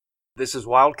This is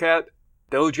Wildcat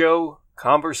Dojo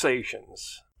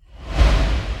Conversations.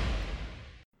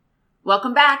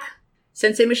 Welcome back.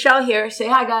 Sensei Michelle here. Say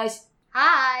hi, guys.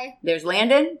 Hi. There's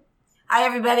Landon. Hi,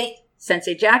 everybody.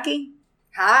 Sensei Jackie.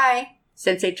 Hi.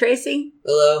 Sensei Tracy.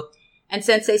 Hello. And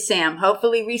Sensei Sam.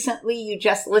 Hopefully recently you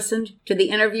just listened to the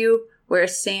interview where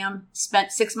Sam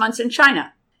spent 6 months in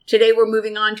China. Today we're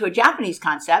moving on to a Japanese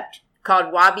concept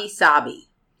called wabi-sabi.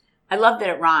 I love that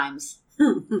it rhymes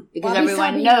because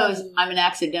everyone knows I'm an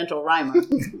accidental rhymer.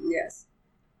 Yes.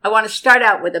 I want to start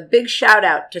out with a big shout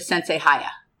out to Sensei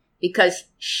Haya because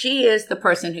she is the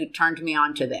person who turned me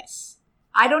on to this.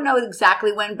 I don't know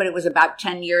exactly when, but it was about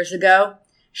 10 years ago.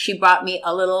 She brought me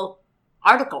a little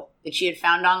article that she had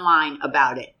found online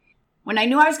about it. When I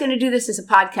knew I was going to do this as a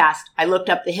podcast, I looked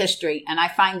up the history and I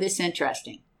find this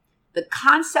interesting. The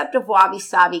concept of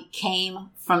wabi-sabi came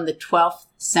from the 12th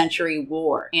century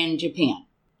war in Japan.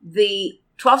 The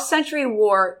 12th century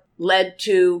war led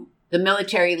to the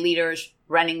military leaders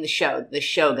running the show, the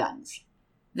shoguns.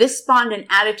 This spawned an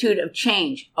attitude of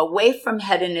change away from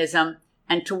hedonism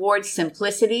and towards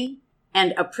simplicity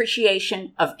and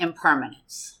appreciation of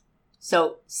impermanence.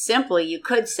 So simply, you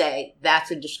could say that's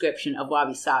a description of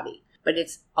wabi-sabi, but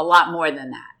it's a lot more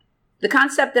than that. The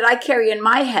concept that I carry in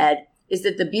my head is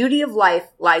that the beauty of life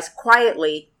lies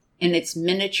quietly in its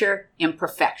miniature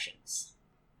imperfections.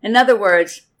 In other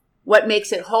words, what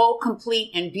makes it whole,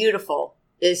 complete, and beautiful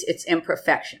is its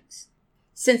imperfections.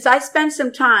 Since I spent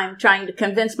some time trying to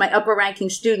convince my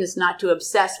upper-ranking students not to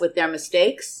obsess with their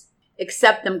mistakes,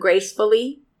 accept them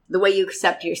gracefully, the way you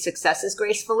accept your successes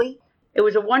gracefully, it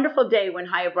was a wonderful day when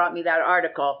Haya brought me that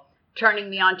article, turning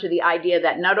me on to the idea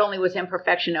that not only was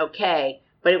imperfection okay,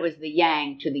 but it was the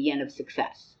yang to the yin of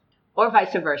success. Or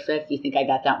vice versa, if you think I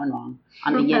got that one wrong,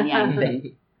 on the yin-yang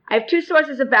thing. I have 2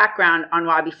 sources of background on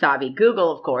wabi-sabi, Google,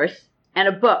 of course, and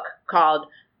a book called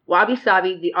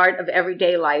Wabi-Sabi, The Art of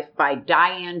Everyday Life by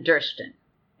Diane Durston.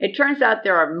 It turns out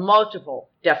there are multiple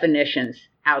definitions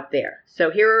out there.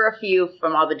 So here are a few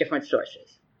from all the different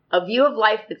sources. A view of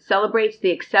life that celebrates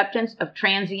the acceptance of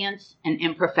transience and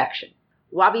imperfection.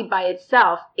 Wabi by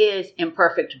itself is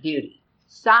imperfect beauty.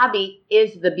 Sabi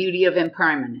is the beauty of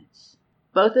impermanence.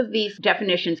 Both of these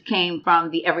definitions came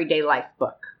from the Everyday Life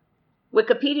book.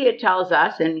 Wikipedia tells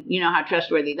us, and you know how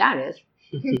trustworthy that is,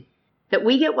 that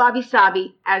we get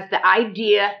wabi-sabi as the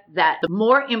idea that the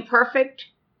more imperfect,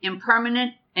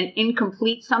 impermanent, and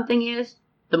incomplete something is,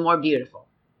 the more beautiful.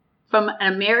 From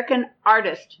an American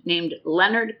artist named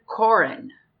Leonard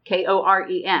Koren,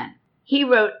 Koren. He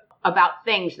wrote about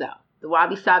things, though, the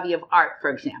wabi-sabi of art, for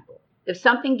example. If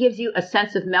something gives you a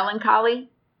sense of melancholy,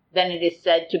 then it is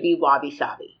said to be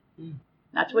wabi-sabi.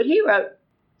 That's what he wrote.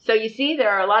 So you see,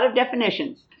 there are a lot of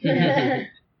definitions.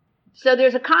 So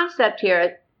there's a concept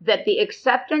here that the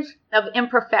acceptance of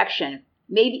imperfection,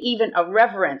 maybe even a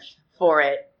reverence for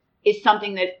it, is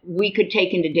something that we could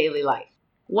take into daily life.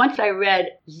 Once I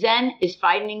read, Zen is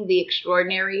finding the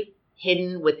extraordinary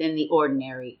hidden within the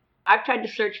ordinary. I've tried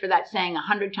to search for that saying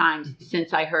 100 times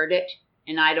since I heard it,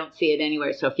 and I don't see it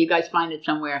anywhere. So if you guys find it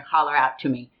somewhere, holler out to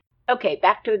me. Okay,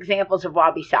 back to examples of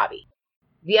wabi-sabi.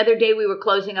 The other day we were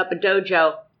closing up a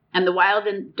dojo, and the wild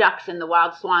ducks and the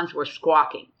wild swans were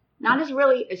squawking. Not as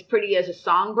really as pretty as a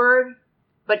songbird,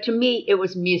 but to me it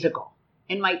was musical.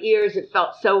 In my ears it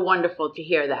felt so wonderful to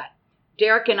hear that.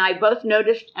 Derek and I both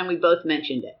noticed and we both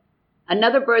mentioned it.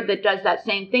 Another bird that does that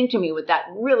same thing to me with that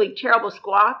really terrible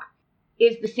squawk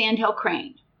is the sandhill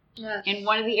crane. Yes. In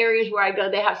one of the areas where I go,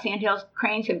 they have sandhill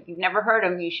cranes. If you've never heard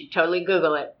them, you should totally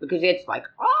Google it because it's like,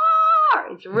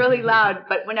 it's really loud.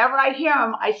 But whenever I hear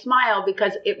them, I smile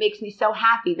because it makes me so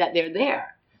happy that they're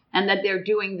there and that they're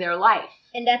doing their life.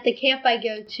 And at the camp I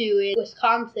go to in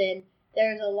Wisconsin,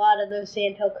 there's a lot of those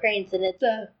sandhill cranes, and it's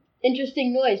a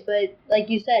interesting noise, but like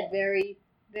you said, very,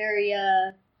 very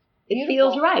It beautiful.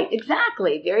 feels right.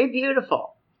 Exactly. Very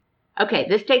beautiful. Okay,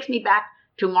 this takes me back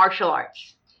to martial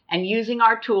arts and using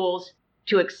our tools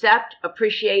to accept,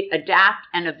 appreciate, adapt,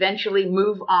 and eventually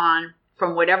move on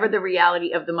from whatever the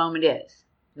reality of the moment is.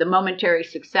 The momentary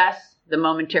success, the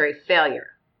momentary failure.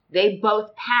 They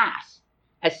both pass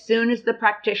as soon as the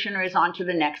practitioner is on to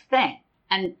the next thing.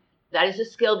 And that is a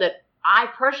skill that I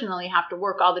personally have to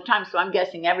work all the time, so I'm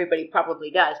guessing everybody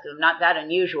probably does because I'm not that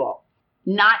unusual.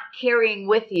 Not carrying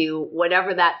with you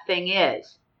whatever that thing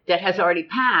is that has already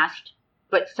passed,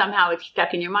 but somehow it's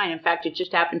stuck in your mind. In fact, it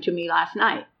just happened to me last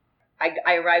night.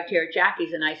 I arrived here at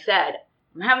Jackie's and I said,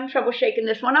 I'm having trouble shaking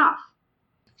this one off.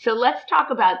 So let's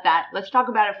talk about that. Let's talk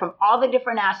about it from all the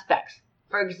different aspects.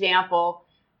 For example,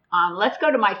 let's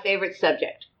go to my favorite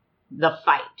subject, the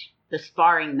fight, the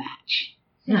sparring match.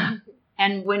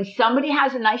 And when somebody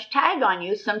has a nice tag on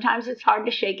you, sometimes it's hard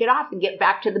to shake it off and get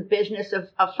back to the business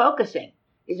of focusing.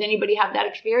 Does anybody have that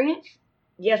experience?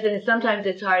 Yes, and sometimes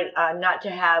it's hard not to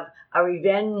have a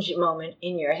revenge moment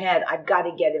in your head. I've got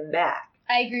to get him back.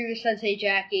 I agree with Sensei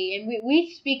Jackie, and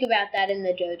we speak about that in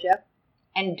the dojo.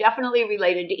 And definitely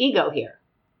related to ego here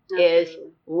is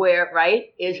where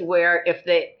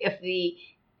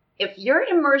if you're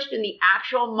immersed in the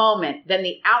actual moment, then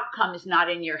the outcome is not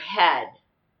in your head.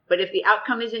 But if the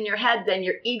outcome is in your head, then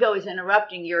your ego is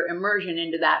interrupting your immersion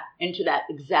into that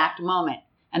exact moment.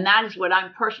 And that is what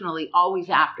I'm personally always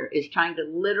after, is trying to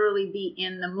literally be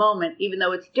in the moment, even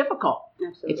though it's difficult.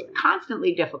 Absolutely. It's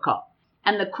constantly difficult.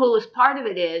 And the coolest part of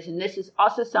it is, and this is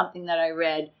also something that I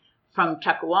read from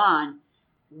Takuan,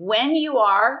 when you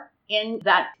are in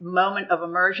that moment of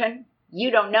immersion, you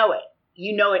don't know it.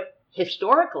 You know it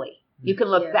historically. You can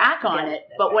look back on it,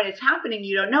 but when it's happening,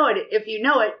 you don't know it. If you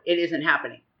know it, it isn't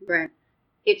happening. Right.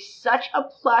 It's such a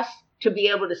plus to be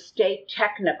able to stay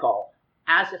technical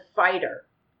as a fighter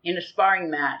in a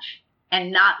sparring match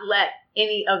and not let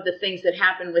any of the things that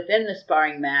happen within the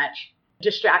sparring match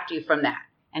distract you from that.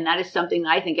 And that is something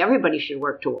I think everybody should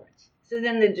work towards. So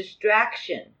then the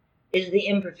distraction is the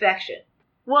imperfection.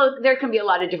 Well, there can be a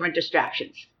lot of different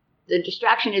distractions. The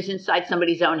distraction is inside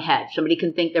somebody's own head. Somebody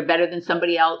can think they're better than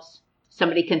somebody else.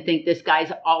 Somebody can think this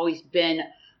guy's always been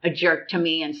a jerk to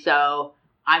me, and so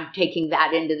I'm taking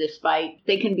that into this fight.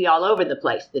 They can be all over the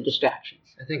place, the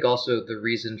distractions. I think also the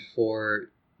reason for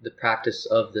the practice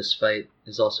of this fight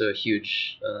is also a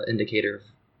huge indicator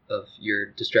of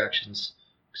your distractions.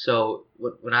 So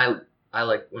when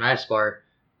I spar,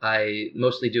 I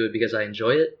mostly do it because I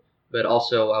enjoy it, but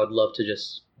also I would love to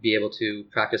just be able to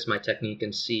practice my technique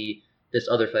and see this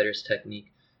other fighter's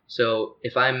technique. So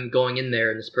if I'm going in there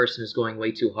and this person is going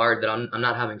way too hard, then I'm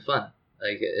not having fun.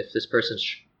 Like if this person's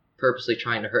purposely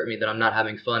trying to hurt me, then I'm not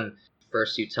having fun.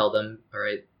 First you tell them, all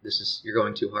right, you're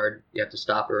going too hard. You have to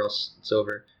stop or else it's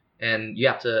over. And you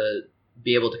have to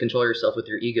be able to control yourself with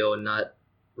your ego and not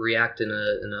react in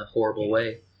a horrible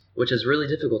way, which is really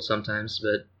difficult sometimes.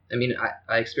 But I mean,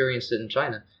 I experienced it in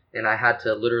China, and I had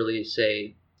to literally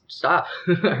say, stop,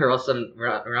 or else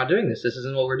we're not doing this. This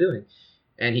isn't what we're doing.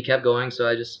 And he kept going, so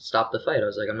I just stopped the fight. I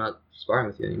was like, I'm not sparring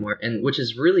with you anymore. And which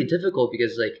is really difficult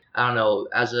because, like, I don't know,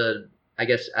 as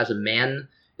a man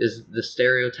is the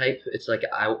stereotype. It's like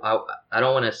I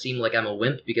don't want to seem like I'm a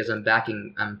wimp because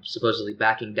I'm supposedly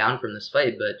backing down from this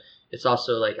fight, but it's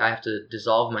also like I have to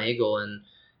dissolve my ego, and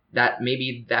that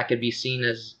maybe that could be seen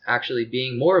as actually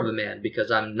being more of a man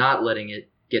because I'm not letting it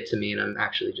get to me and I'm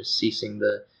actually just ceasing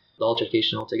the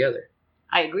altercation altogether.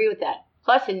 I agree with that.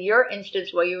 Plus, in your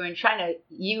instance, while you were in China,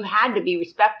 you had to be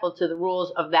respectful to the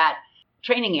rules of that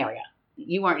training area.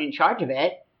 You weren't in charge of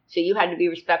it, so you had to be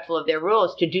respectful of their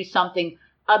rules. To do something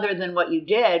other than what you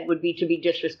did would be to be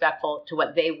disrespectful to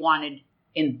what they wanted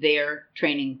in their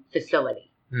training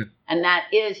facility. And that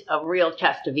is a real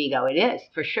test of ego. It is,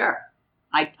 for sure.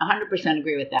 I 100%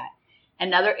 agree with that.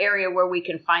 Another area where we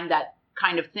can find that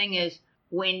kind of thing is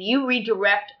when you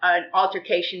redirect an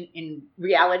altercation in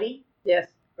reality. Yes.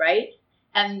 Right?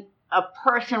 And a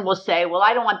person will say, well,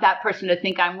 I don't want that person to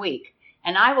think I'm weak.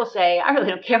 And I will say, I really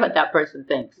don't care what that person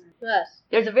thinks. Yes.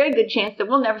 There's a very good chance that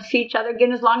we'll never see each other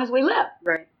again as long as we live.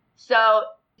 Right. So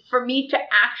for me to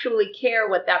actually care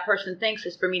what that person thinks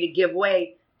is for me to give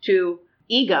way to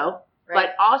ego,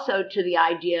 but also to the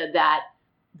idea that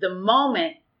the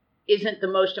moment isn't the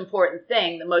most important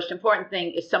thing. The most important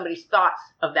thing is somebody's thoughts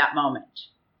of that moment.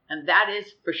 And that is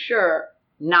for sure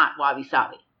not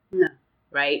wabi-sabi. No.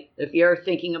 Right? If you're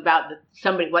thinking about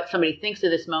what somebody thinks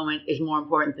of this moment is more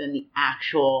important than the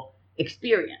actual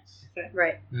experience.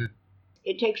 Right.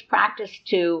 It takes practice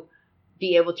to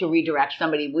be able to redirect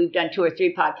somebody. We've done 2 or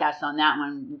 3 podcasts on that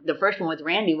one. The first one with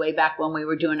Randy way back when we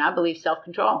were doing, I believe,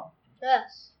 self-control.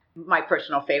 Yes. My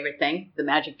personal favorite thing, the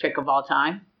magic trick of all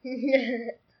time.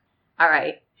 All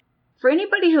right. For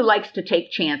anybody who likes to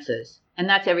take chances, and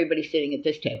that's everybody sitting at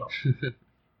this table,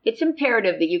 it's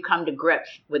imperative that you come to grips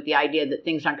with the idea that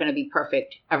things aren't going to be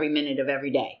perfect every minute of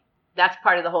every day. That's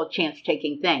part of the whole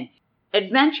chance-taking thing.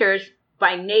 Adventures,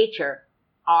 by nature,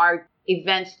 are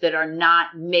events that are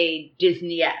not made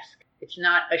Disney-esque. It's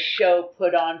not a show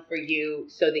put on for you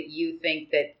so that you think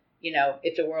that,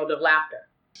 it's a world of laughter.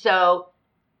 So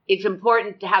it's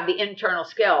important to have the internal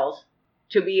skills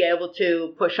to be able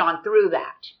to push on through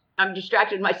that. I'm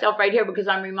distracted myself right here because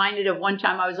I'm reminded of one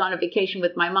time I was on a vacation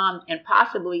with my mom and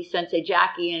possibly Sensei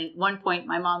Jackie. And at one point,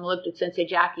 my mom looked at Sensei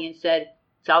Jackie and said,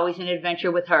 "It's always an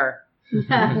adventure with her,"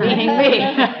 meaning me.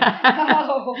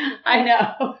 Oh. I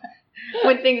know.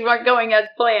 When things weren't going as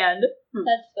planned.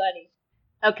 That's funny.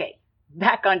 Okay,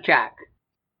 back on track.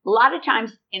 A lot of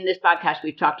times in this podcast,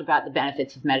 we've talked about the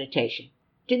benefits of meditation.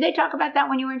 Did they talk about that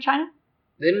when you were in China?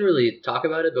 They didn't really talk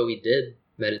about it, but we did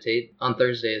meditate. On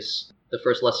Thursdays, the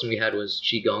first lesson we had was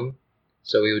Qigong.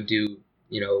 So we would do,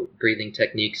 breathing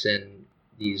techniques and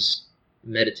these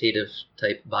meditative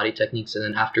type body techniques. And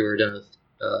then after we were done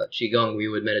with Qigong, we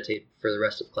would meditate for the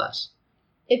rest of class.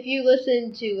 If you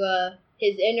listen to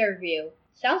his interview,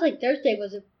 sounds like Thursday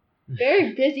was a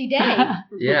very busy day.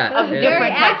 Yeah. Very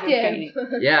active.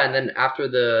 Yeah, and then after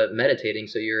the meditating,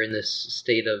 so you're in this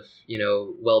state of,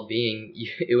 well-being,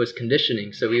 it was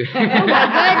conditioning. So we Oh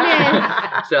my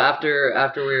goodness. So after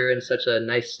we were in such a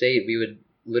nice state, we would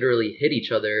literally hit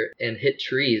each other and hit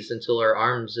trees until our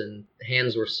arms and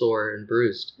hands were sore and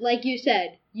bruised. Like you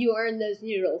said, you earned those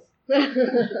noodles.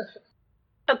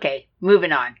 Okay,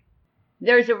 moving on.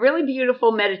 There's a really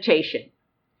beautiful meditation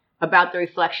about the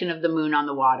reflection of the moon on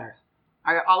the water.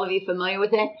 Are all of you familiar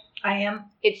with it? I am.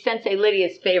 It's Sensei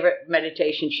Lydia's favorite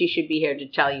meditation. She should be here to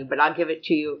tell you, but I'll give it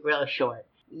to you real short.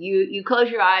 You close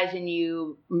your eyes and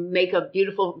you make a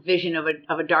beautiful vision of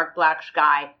a dark black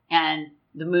sky and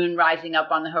the moon rising up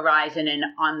on the horizon, and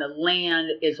on the land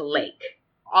is a lake,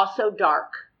 also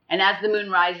dark. And as the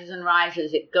moon rises and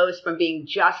rises, it goes from being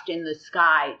just in the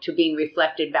sky to being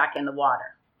reflected back in the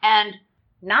water. And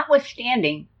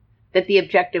notwithstanding that the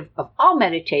objective of all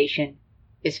meditation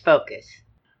is focus,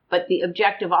 but the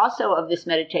objective also of this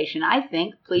meditation, I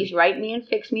think, please write me and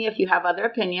fix me if you have other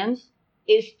opinions,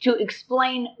 is to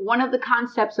explain one of the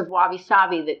concepts of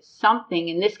wabi-sabi, that something,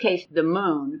 in this case the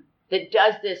moon, that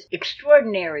does this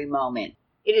extraordinary moment.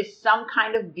 It is some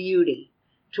kind of beauty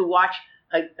to watch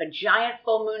a giant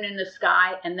full moon in the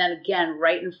sky and then again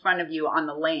right in front of you on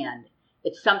the land.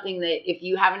 It's something that if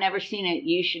you haven't ever seen it,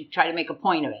 you should try to make a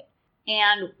point of it.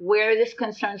 And where this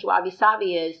concerns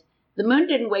wabi-sabi is, the moon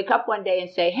didn't wake up one day and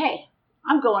say, hey,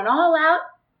 I'm going all out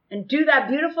and do that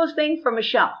beautiful thing for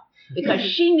Michelle because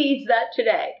she needs that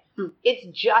today. It's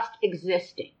just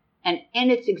existing. And in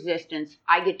its existence,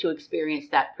 I get to experience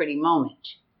that pretty moment.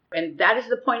 And that is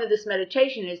the point of this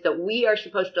meditation, is that we are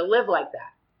supposed to live like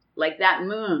that. Like that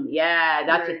moon. Yeah,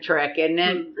 that's a trick, isn't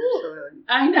it?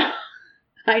 Absolutely.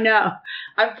 I know.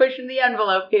 I'm pushing the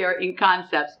envelope here in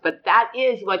concepts, but that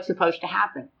is what's supposed to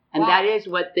happen. And that is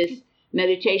what this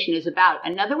meditation is about.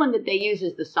 Another one that they use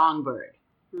is the songbird.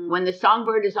 When the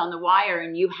songbird is on the wire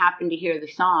and you happen to hear the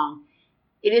song,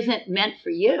 it isn't meant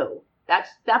for you. That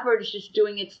bird is just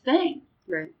doing its thing.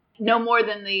 Right. No more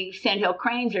than the sandhill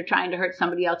cranes are trying to hurt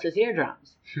somebody else's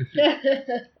eardrums.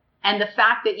 And the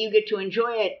fact that you get to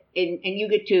enjoy it and you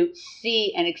get to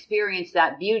see and experience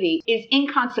that beauty is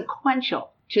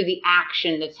inconsequential to the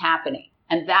action that's happening.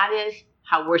 And that is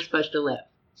how we're supposed to live.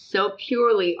 So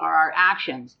purely are our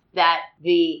actions that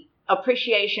the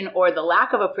appreciation or the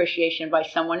lack of appreciation by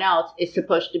someone else is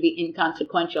supposed to be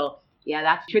inconsequential. Yeah,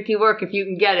 that's tricky work if you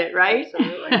can get it, right?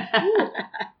 Absolutely.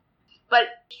 But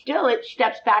still, it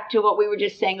steps back to what we were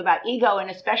just saying about ego, and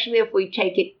especially if we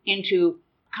take it into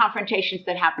confrontations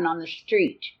that happen on the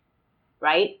street,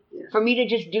 right? Yes. For me to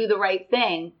just do the right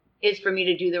thing is for me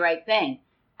to do the right thing.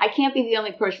 I can't be the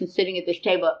only person sitting at this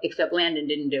table, except Landon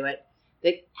didn't do it,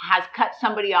 that has cut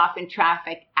somebody off in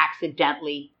traffic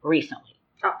accidentally recently.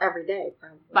 Oh, every day,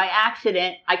 probably. By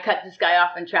accident, I cut this guy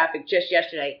off in traffic just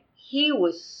yesterday. He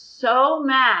was so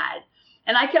mad.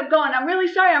 And I kept going, I'm really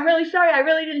sorry, I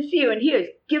really didn't see you. And he was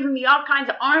giving me all kinds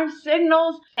of arm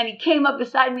signals. And he came up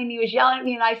beside me and he was yelling at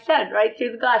me. And I said right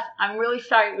through the glass, I'm really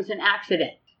sorry, it was an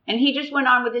accident. And he just went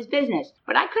on with his business.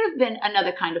 But I could have been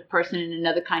another kind of person in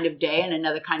another kind of day and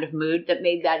another kind of mood that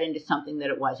made that into something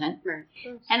that it wasn't. Right.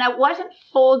 And I wasn't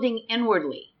folding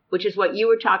inwardly, which is what you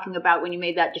were talking about when you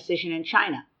made that decision in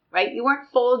China, right? You weren't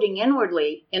folding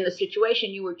inwardly in the situation.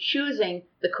 You were choosing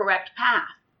the correct path.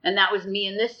 And that was me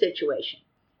in this situation.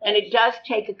 And it does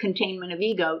take a containment of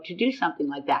ego to do something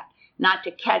like that. Not to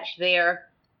catch their,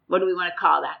 what do we want to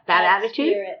call that? Bad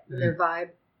attitude? Spirit. Their vibe.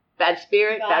 Bad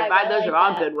spirit? Bad vibe? I Those like are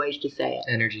all that. good ways to say it.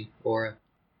 Energy, aura.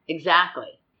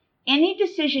 Exactly. Any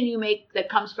decision you make that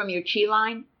comes from your chi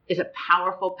line is a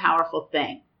powerful, powerful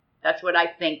thing. That's what I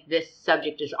think this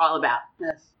subject is all about,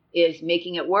 Yes. is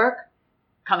making it work,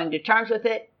 coming to terms with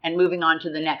it, and moving on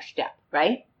to the next step,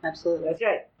 right? Absolutely. That's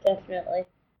right. Definitely.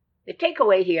 The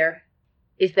takeaway here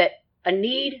is that a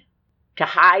need to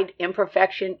hide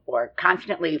imperfection or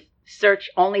constantly search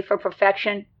only for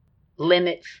perfection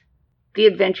limits the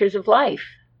adventures of life.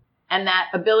 And that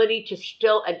ability to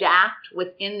still adapt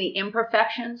within the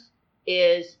imperfections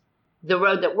is the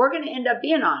road that we're going to end up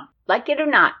being on. Like it or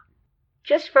not,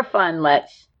 just for fun,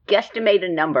 let's guesstimate a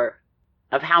number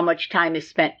of how much time is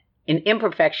spent in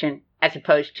imperfection as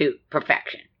opposed to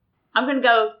perfection. I'm going to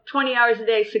go 20 hours a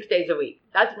day, 6 days a week.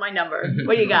 That's my number.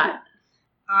 What do you got?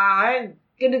 I'm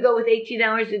going to go with 18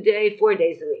 hours a day, 4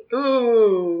 days a week.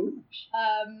 Ooh.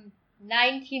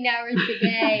 19 hours a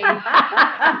day,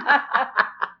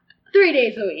 3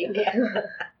 days a week.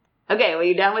 Okay, well,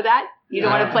 you done with that? You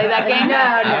don't want to play that game?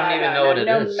 I don't even know what it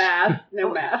is.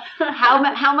 No math.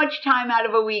 How much time out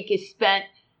of a week is spent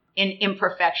in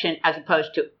imperfection as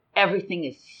opposed to everything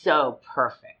is so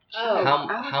perfect? Oh,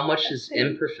 How much is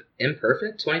imperfect?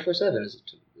 24/7.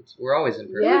 We're always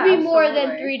imperfect. it Yeah, would be more than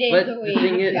absolutely. 3 days But a the week.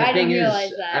 thing is, I didn't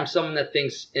realize that. I'm someone that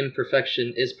thinks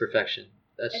imperfection is perfection.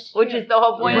 That's Which is the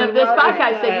whole point Yeah. of this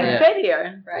podcast, that Yeah. you fit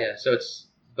here. Right. yeah. So it's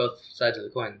both sides of the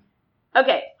coin.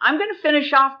 Okay, I'm going to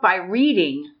finish off by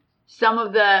reading some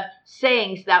of the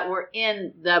sayings that were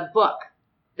in the book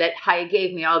that Haya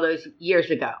gave me all those years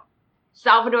ago.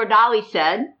 Salvador Dali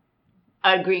said,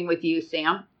 agreeing with you,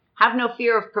 Sam, have no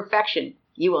fear of perfection.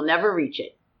 You will never reach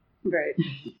it. Right.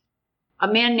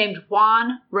 A man named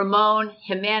Juan Ramon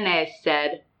Jimenez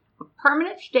said, a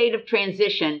permanent state of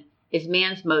transition is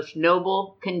man's most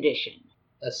noble condition.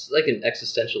 That's like an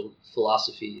existential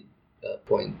philosophy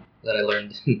point that I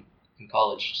learned in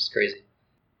college, which is crazy.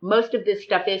 Most of this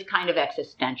stuff is kind of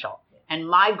existential. And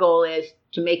my goal is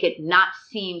to make it not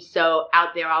seem so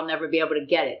out there I'll never be able to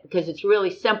get it, because it's really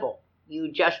simple.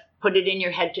 You just put it in your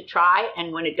head to try,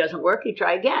 and when it doesn't work, you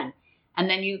try again. And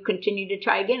then you continue to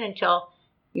try again until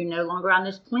you're no longer on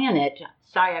this planet.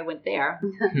 Sorry, I went there.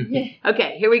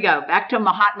 Okay, here we go. Back to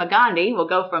Mahatma Gandhi. We'll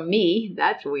go from me.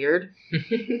 That's weird.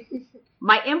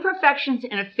 My imperfections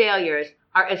and failures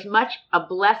are as much a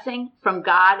blessing from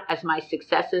God as my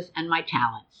successes and my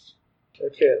talents. So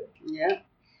true. Yeah.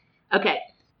 Okay,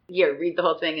 here, read the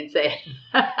whole thing and say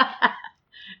it.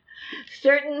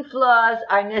 Certain flaws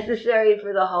are necessary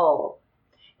for the whole.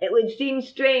 It would seem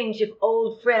strange if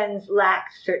old friends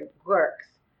lacked certain quirks.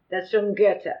 That's from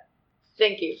Goethe.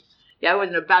 Thank you. Yeah, I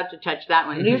wasn't about to touch that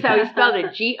one. Here's how he spelled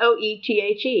it,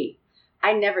 Goethe.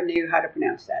 I never knew how to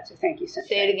pronounce that, so thank you, Sensei.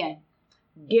 Say it again.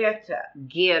 Goethe.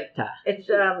 Goethe. It's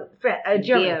German.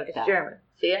 Goethe. It's German.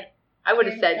 See it? I would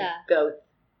have said goat.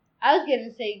 I was going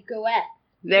to say Goethe.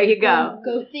 There you go.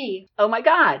 Goethe. Oh my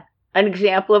God. An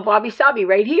example of wabi-sabi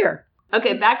right here.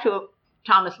 Okay, back to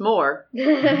Thomas More.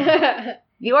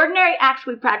 The ordinary acts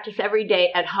we practice every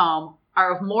day at home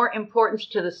are of more importance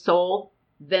to the soul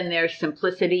than their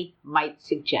simplicity might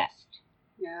suggest.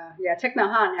 Yeah. Thich Nhat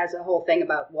Hanh has a whole thing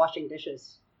about washing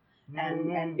dishes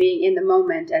and being in the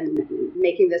moment and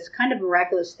making this kind of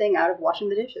miraculous thing out of washing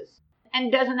the dishes.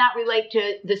 And doesn't that relate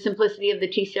to the simplicity of the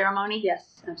tea ceremony?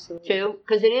 Yes, absolutely. Too?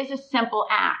 Because it is a simple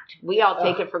act. We all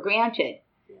take it for granted.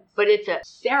 Yes. But it's a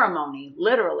ceremony,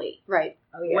 literally, Right.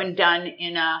 Oh, yes. when done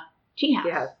in a tea house.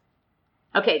 Yes.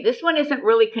 Okay, this one isn't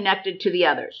really connected to the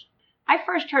others. I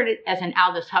first heard it as an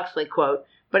Aldous Huxley quote,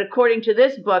 but according to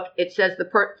this book, it says the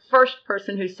first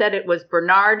person who said it was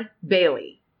Bernard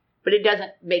Bailey. But it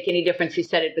doesn't make any difference who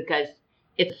said it because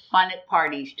it's fun at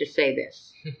parties to say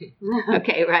this.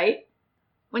 Okay, right?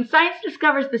 When science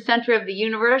discovers the center of the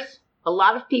universe, a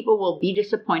lot of people will be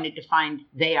disappointed to find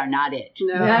they are not it.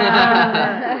 No.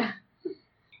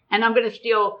 And I'm going to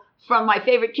steal from my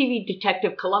favorite TV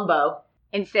detective, Columbo,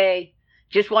 and say,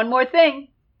 just one more thing.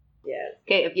 Yes.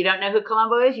 Okay, if you don't know who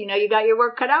Columbo is, you know you got your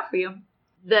work cut out for you.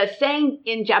 The saying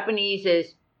in Japanese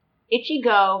is,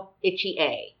 Ichigo,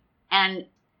 Ichi-e. And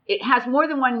it has more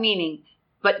than one meaning,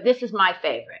 but this is my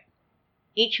favorite.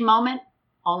 Each moment,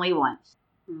 only once.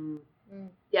 Mm.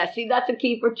 Yeah, see, that's a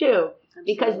keeper too.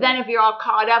 Because then if you're all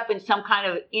caught up in some kind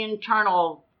of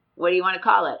internal, what do you want to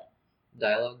call it?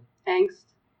 Dialogue. Angst.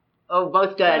 Oh,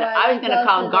 both good. Oh, I was going to both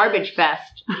call of it Garbage those.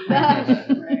 Fest.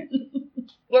 Right.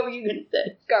 What were you going to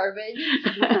say? Garbage.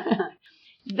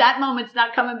 That moment's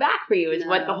not coming back for you is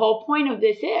what the whole point of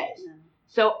this is. No.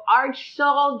 So our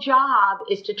sole job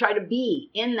is to try to be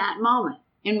in that moment,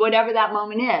 in whatever that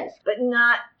moment is. But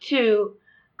not to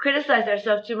criticize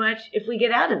ourselves too much if we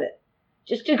get out of it.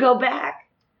 Just to go back.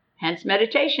 Hence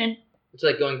meditation. It's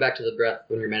like going back to the breath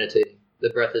when you're meditating. The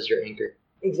breath is your anchor.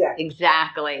 Exactly.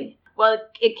 Exactly. Well,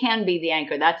 it can be the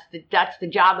anchor. That's the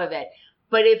job of it.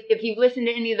 But if you've listened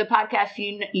to any of the podcasts,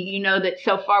 you know that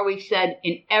so far we've said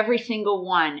in every single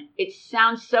one, it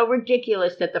sounds so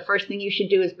ridiculous that the first thing you should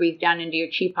do is breathe down into your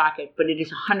chi pocket, but it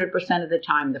is 100% of the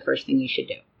time the first thing you should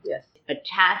do. Yes.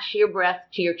 Attach your breath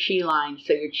to your chi line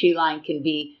so your chi line can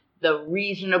be the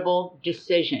reasonable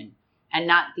decision and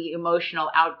not the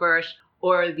emotional outburst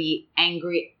or the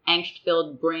angry,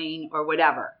 angst-filled brain or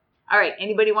whatever. All right,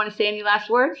 anybody want to say any last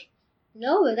words?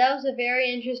 No, but that was a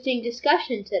very interesting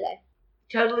discussion today.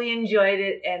 Totally enjoyed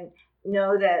it and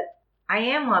know that I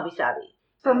am wabi-sabi.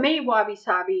 For me,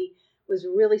 wabi-sabi was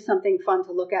really something fun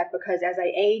to look at, because as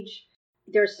I age,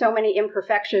 there's so many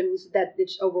imperfections that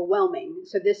it's overwhelming.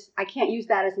 So I can't use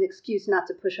that as an excuse not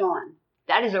to push on.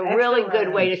 That is a really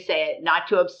good way to say it, not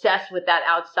to obsess with that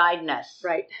outsideness.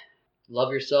 Right.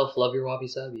 Love yourself, love your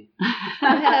wabi-sabi.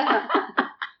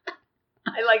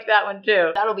 I like that one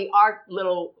too. That'll be our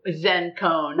little Zen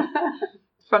cone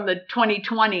from the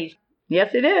 2020s.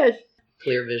 Yes, it is.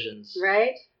 Clear visions.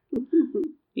 Right?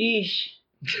 Yeesh.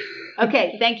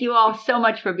 Okay, thank you all so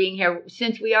much for being here.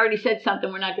 Since we already said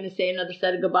something, we're not going to say another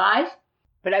set of goodbyes.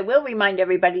 But I will remind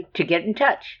everybody to get in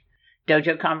touch.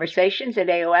 Dojo Conversations at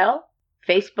AOL,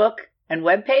 Facebook, and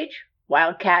webpage,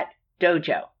 Wildcat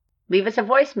Dojo. Leave us a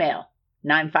voicemail,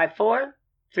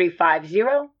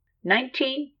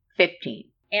 954-350-1915.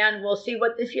 And we'll see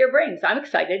what this year brings. I'm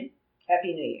excited.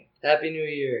 Happy New Year. Happy New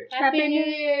Year. Happy New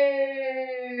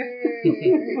Year!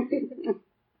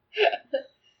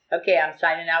 Okay, I'm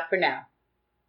signing out for now.